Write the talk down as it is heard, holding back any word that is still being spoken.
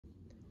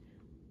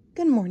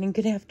Good morning,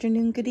 good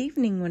afternoon, good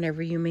evening,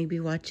 whenever you may be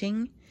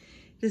watching.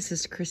 This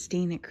is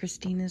Christine at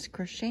Christina's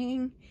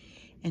Crocheting,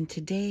 and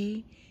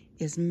today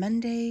is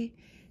Monday,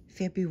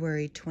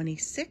 February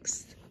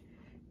 26th,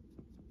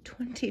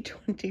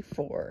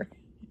 2024.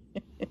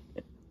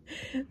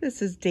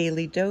 This is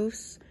Daily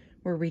Dose.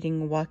 We're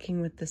reading Walking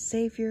with the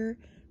Savior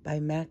by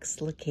Max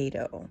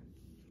Lucado.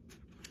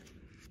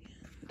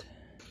 And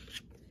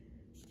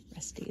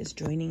Rusty is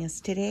joining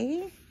us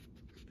today.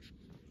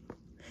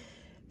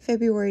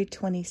 February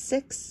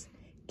 26th,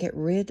 get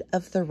rid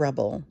of the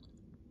rubble.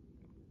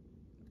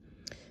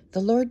 The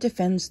Lord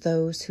defends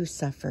those who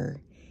suffer.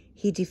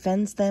 He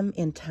defends them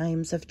in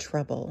times of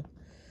trouble.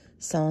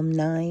 Psalm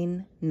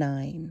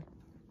 9:9.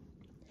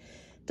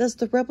 Does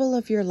the rubble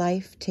of your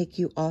life take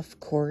you off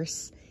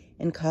course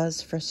and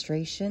cause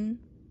frustration?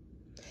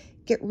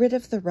 Get rid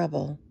of the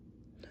rubble.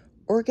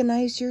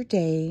 Organize your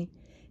day.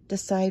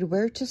 Decide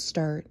where to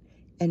start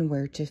and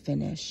where to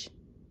finish.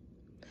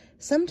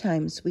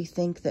 Sometimes we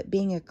think that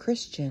being a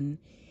Christian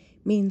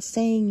means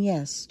saying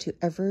yes to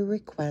every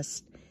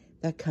request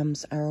that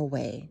comes our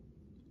way.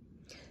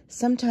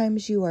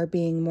 Sometimes you are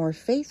being more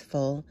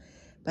faithful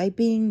by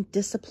being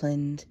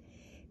disciplined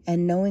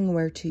and knowing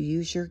where to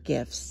use your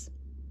gifts.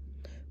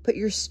 Put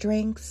your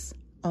strengths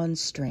on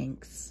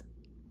strengths.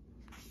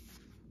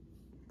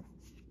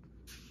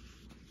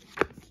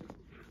 I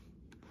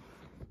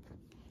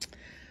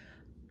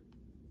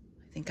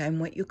think I'm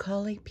what you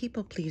call a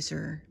people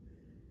pleaser.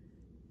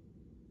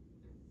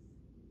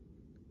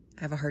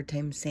 I have a hard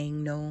time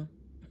saying no.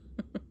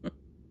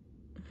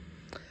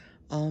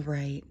 All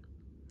right.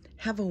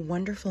 Have a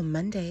wonderful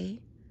Monday.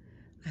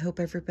 I hope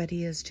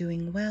everybody is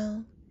doing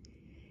well,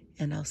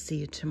 and I'll see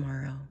you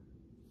tomorrow.